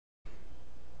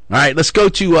All right, let's go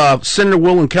to Senator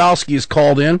Wielechowski is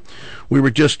called in. We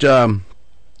were just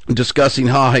discussing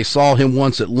how I saw him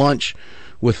once at lunch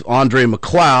with Andre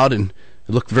McLeod, and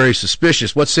it looked very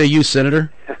suspicious. What say you,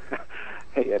 Senator?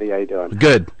 Hey, Eddie, how you doing?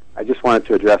 Good. I just wanted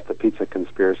to address the pizza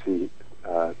conspiracy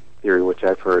theory, which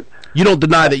I've heard. You don't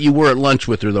deny that you were at lunch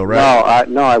with her, though, right?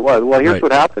 No, I was. Well, here's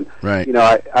what happened. Right. You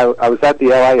know, I was at the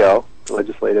LIO, the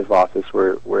legislative office,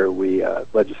 where we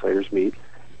legislators meet,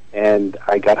 and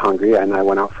I got hungry, and I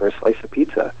went out for a slice of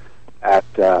pizza at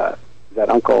that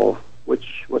Uncle.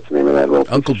 What's the name of that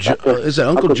little? Uncle Joe. Is that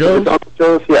Uncle Joe's? Uncle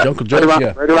Joe's, yeah. Uncle Joe's,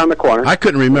 right around the corner. I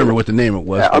couldn't remember what the name it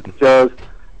was. Yeah, Uncle Joe's.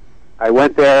 I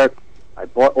went there. I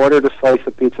ordered a slice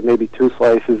of pizza, maybe 2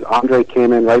 slices. Andre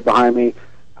came in right behind me.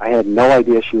 I had no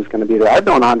idea she was going to be there. I've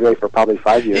known Andre for probably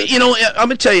 5 years. You know, I'm going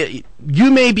to tell you,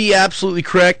 you may be absolutely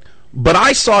correct, but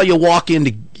I saw you walk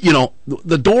into,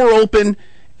 the door open,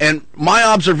 and my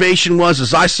observation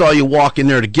was I saw you walk in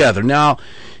there together. Now,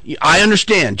 I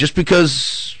understand, just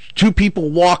because 2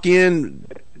 people walk in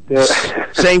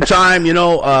same time,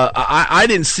 I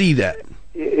didn't see that.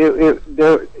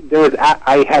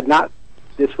 I had not.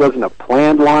 This wasn't a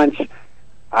planned lunch.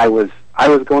 I was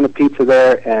going to pizza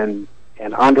there, and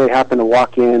Andre happened to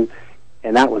walk in,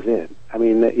 and that was it. I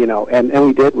mean, and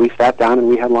we did. We sat down and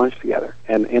we had lunch together.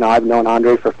 And I've known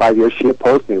Andre for 5 years. She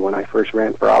opposed me when I first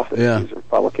ran for office. Yeah. She's a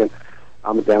Republican.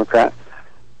 I'm a Democrat.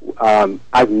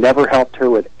 I've never helped her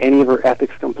with any of her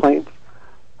ethics complaints.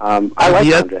 I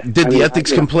like Andre. Did the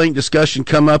ethics complaint discussion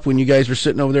come up when you guys were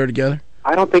sitting over there together?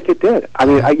 I don't think it did. I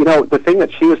mean, the thing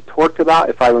that she was torqued about,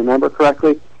 if I remember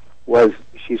correctly, was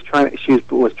she was trying to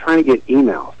get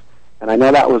emails, and I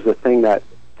know that was the thing that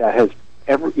has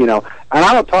ever, and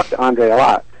I don't talk to Andre a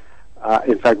lot,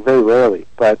 in fact, very rarely,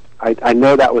 but I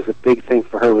know that was a big thing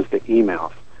for her was the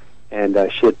emails, and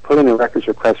she had put in a records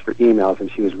request for emails,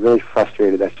 and she was really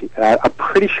frustrated that I'm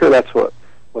pretty sure that's what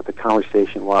the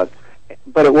conversation was.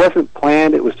 But it wasn't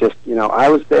planned. It was just, I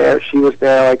was there, she was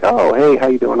there, like, oh, hey, how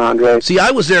you doing, Andre? See,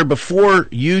 I was there before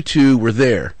you two were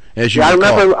there, as you recall. I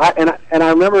remember, I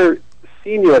remember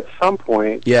seeing you at some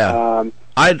point. Yeah.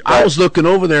 I was looking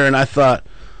over there, and I thought,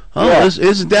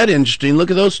 isn't that interesting? Look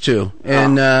at those two.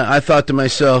 And I thought to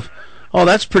myself, oh,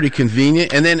 that's pretty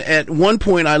convenient. And then at one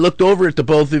point, I looked over at the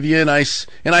both of you, and I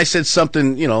said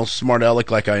something, smart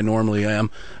aleck like I normally am,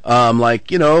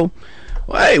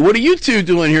 hey, what are you two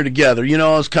doing here together?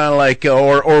 It's kind of like,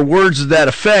 or words of that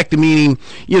effect, meaning,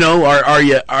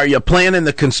 are you planning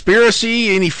the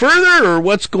conspiracy any further, or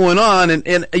what's going on?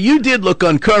 And you did look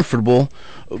uncomfortable,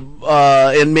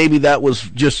 and maybe that was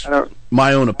just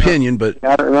my own opinion, but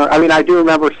I don't remember. I mean, I do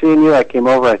remember seeing you. I came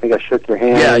over. I think I shook your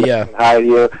hand. Yeah. And hi to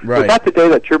you. Right. Was that the day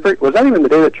that Trooper? Was that even the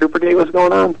day that Trooper Day was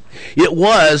going on? It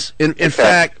was. In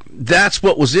fact, that's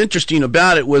what was interesting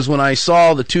about it was when I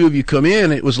saw the two of you come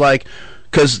in. It was like,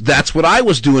 because that's what I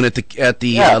was doing at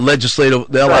the legislative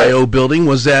LIO building,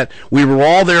 was that we were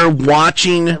all there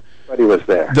watching. Everybody was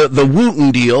there. The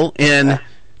Wooten deal, and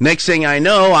next thing I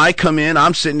know, I come in,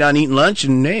 I'm sitting down eating lunch,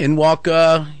 and walk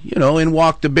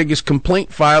the biggest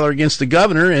complaint filer against the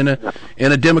governor and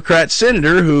a Democrat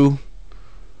senator who,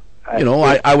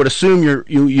 I would assume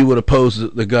you would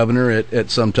oppose the governor at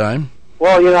some time.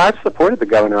 Well, I've supported the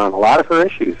governor on a lot of her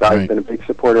issues. I've been a big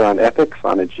supporter on ethics,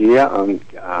 on AGIA, on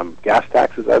gas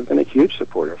taxes. I've been a huge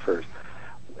supporter of hers.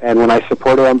 And when I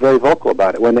support her, I'm very vocal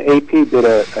about it. When the AP did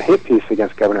a hit piece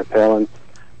against Governor Palin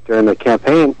during the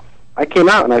campaign, I came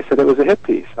out and I said it was a hit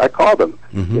piece. I called him.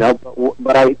 Mm-hmm.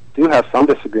 But I do have some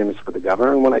disagreements with the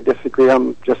governor, and when I disagree,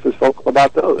 I'm just as vocal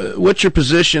about those. What's your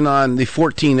position on the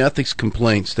 14 ethics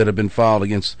complaints that have been filed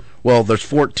against, well, there's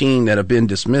 14 that have been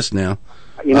dismissed now.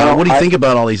 What do you think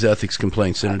about all these ethics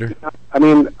complaints, Senator? I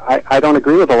mean, I don't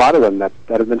agree with a lot of them that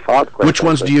have been filed. Which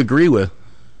ones do you agree with?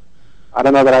 I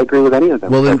don't know that I agree with any of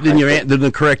them. Well, then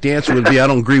the correct answer would be I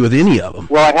don't agree with any of them.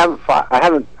 Well, I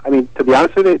haven't. I mean, to be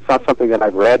honest with you, it's not something that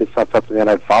I've read. It's not something that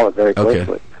I've followed very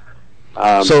closely.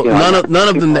 Okay. So none of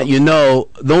them that no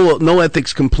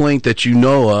ethics complaint that you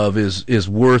know of is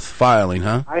worth filing,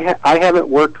 huh? I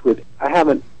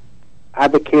haven't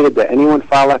advocated that anyone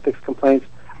file ethics complaints.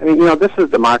 I mean, this is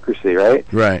democracy, right?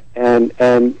 Right. And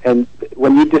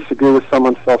when you disagree with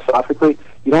someone philosophically,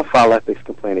 you don't file ethics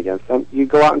complaint against them. You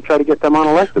go out and try to get them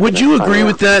unelected. Would you agree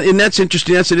with that? And that's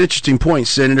interesting. That's an interesting point,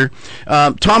 Senator.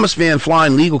 Thomas Van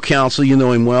Flein, legal counsel, you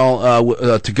know him well,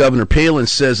 to Governor Palin,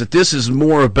 says that this is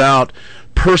more about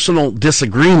personal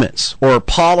disagreements or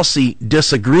policy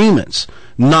disagreements,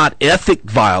 not ethic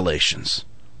violations.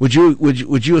 Would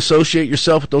you associate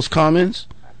yourself with those comments?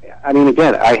 I mean,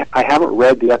 again, I haven't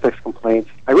read the ethics complaints.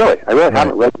 I really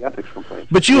haven't read the ethics complaints.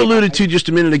 But you alluded to just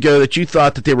a minute ago that you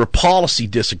thought that they were policy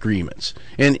disagreements.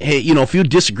 And, hey, if you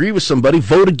disagree with somebody,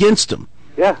 vote against them.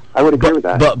 Yeah, I would agree with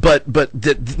that. But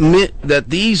that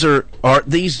these are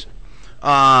these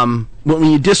when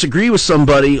you disagree with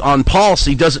somebody on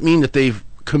policy doesn't mean that they've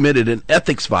committed an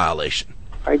ethics violation.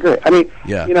 I agree. I mean,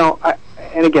 yeah.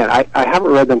 And again, I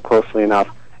haven't read them closely enough.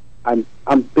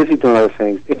 I'm busy doing other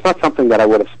things. It's not something that I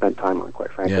would have spent time on,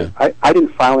 quite frankly. Yeah. I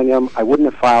didn't file any of them. I wouldn't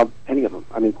have filed any of them.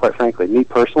 I mean, quite frankly, me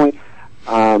personally,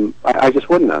 I just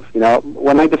wouldn't have.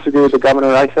 When I disagree with the governor,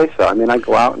 I say so. I mean, I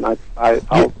go out and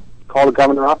I'll call the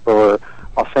governor up, or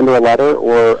I'll send her a letter,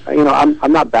 or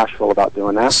I'm not bashful about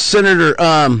doing that. Senator,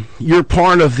 you're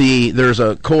part of there's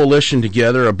a coalition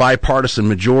together, a bipartisan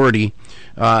majority,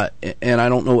 and I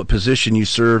don't know what position you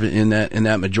serve in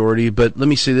that majority, but let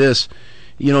me say this.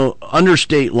 Under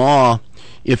state law,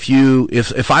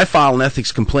 if I file an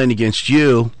ethics complaint against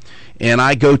you and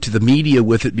I go to the media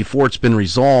with it before it's been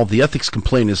resolved, the ethics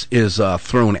complaint is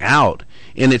thrown out.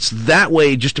 And it's that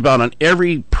way just about on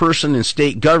every person in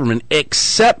state government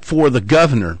except for the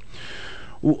governor.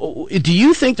 Do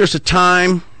you think there's a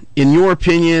time, in your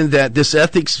opinion, that this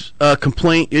ethics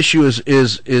complaint issue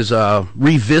is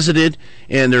revisited,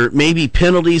 and there may be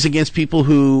penalties against people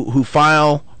who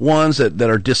file ones that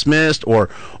are dismissed, or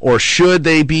should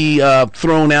they be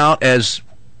thrown out as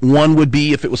one would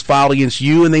be if it was filed against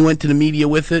you and they went to the media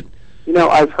with it?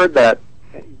 I've heard that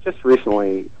just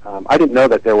recently. I didn't know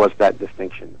that there was that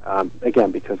distinction.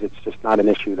 Again, because it's just not an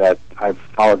issue that I've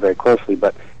followed very closely.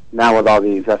 But now with all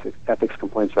these ethics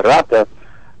complaints that are out there,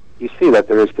 you see that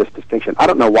there is this distinction. I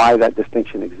don't know why that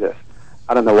distinction exists.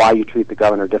 I don't know why you treat the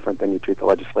governor different than you treat the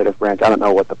legislative branch. I don't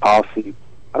know what the policy.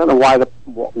 I don't know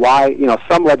why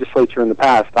some legislature in the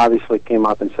past obviously came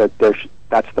up and said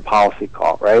that's the policy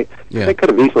call, right? Yeah. They could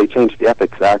have easily changed the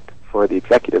Ethics Act for the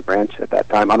executive branch at that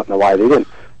time. I don't know why they didn't.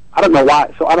 I don't know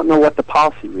why. So I don't know what the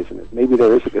policy reason is. Maybe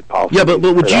there is a good policy. Yeah, but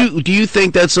do you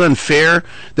think that's unfair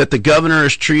that the governor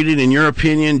is treated, in your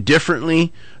opinion,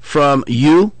 differently from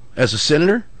you as a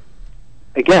senator?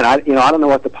 Again, I don't know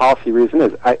what the policy reason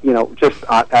is. Just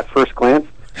at first glance.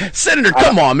 Senator,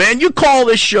 come on, man. You call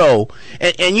this show,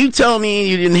 and you tell me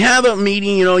you didn't have a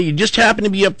meeting, you just happened to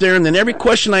be up there, and then every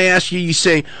question I ask you, you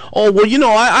say, oh, well,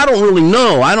 I don't really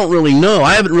know. I don't really know.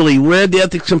 I haven't really read the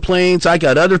ethics complaints. I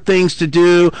got other things to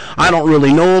do. I don't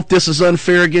really know if this is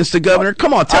unfair against the governor.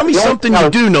 Come on, tell me something you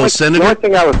do know, Senator. The only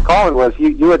thing I was calling was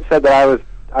you had said that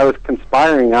I was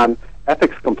conspiring on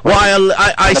ethics complaints. Well,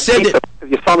 I said that.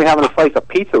 You saw me having a slice of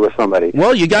pizza with somebody.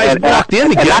 Well, you guys walked in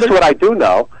together. And that's what I do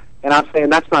know. And I'm saying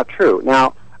that's not true.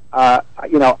 Now,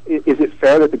 is it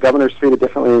fair that the governor is treated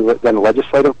differently than the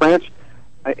legislative branch?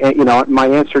 My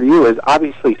answer to you is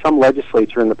obviously some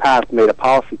legislature in the past made a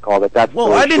policy call that's.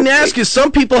 Well, I didn't ask you.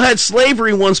 Some people had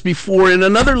slavery once before, and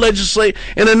another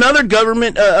another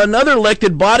government, another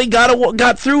elected body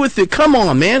got through with it. Come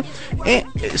on, man,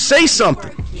 say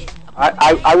something.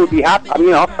 I would be happy.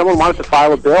 If someone wanted to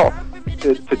file a bill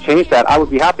to change that, I would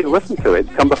be happy to listen to it.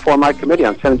 Come before my committee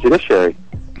on Senate Judiciary.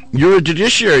 You're a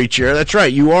judiciary chair. That's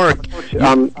right. You are.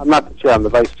 I'm not the chair. I'm the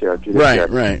vice chair of judiciary.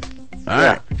 Right. All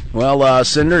right. Well,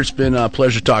 Senator, it's been a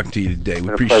pleasure talking to you today.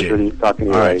 We appreciate it. Talking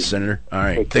to you. All right, Senator. All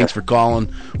right. Thanks for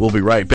calling. We'll be right back.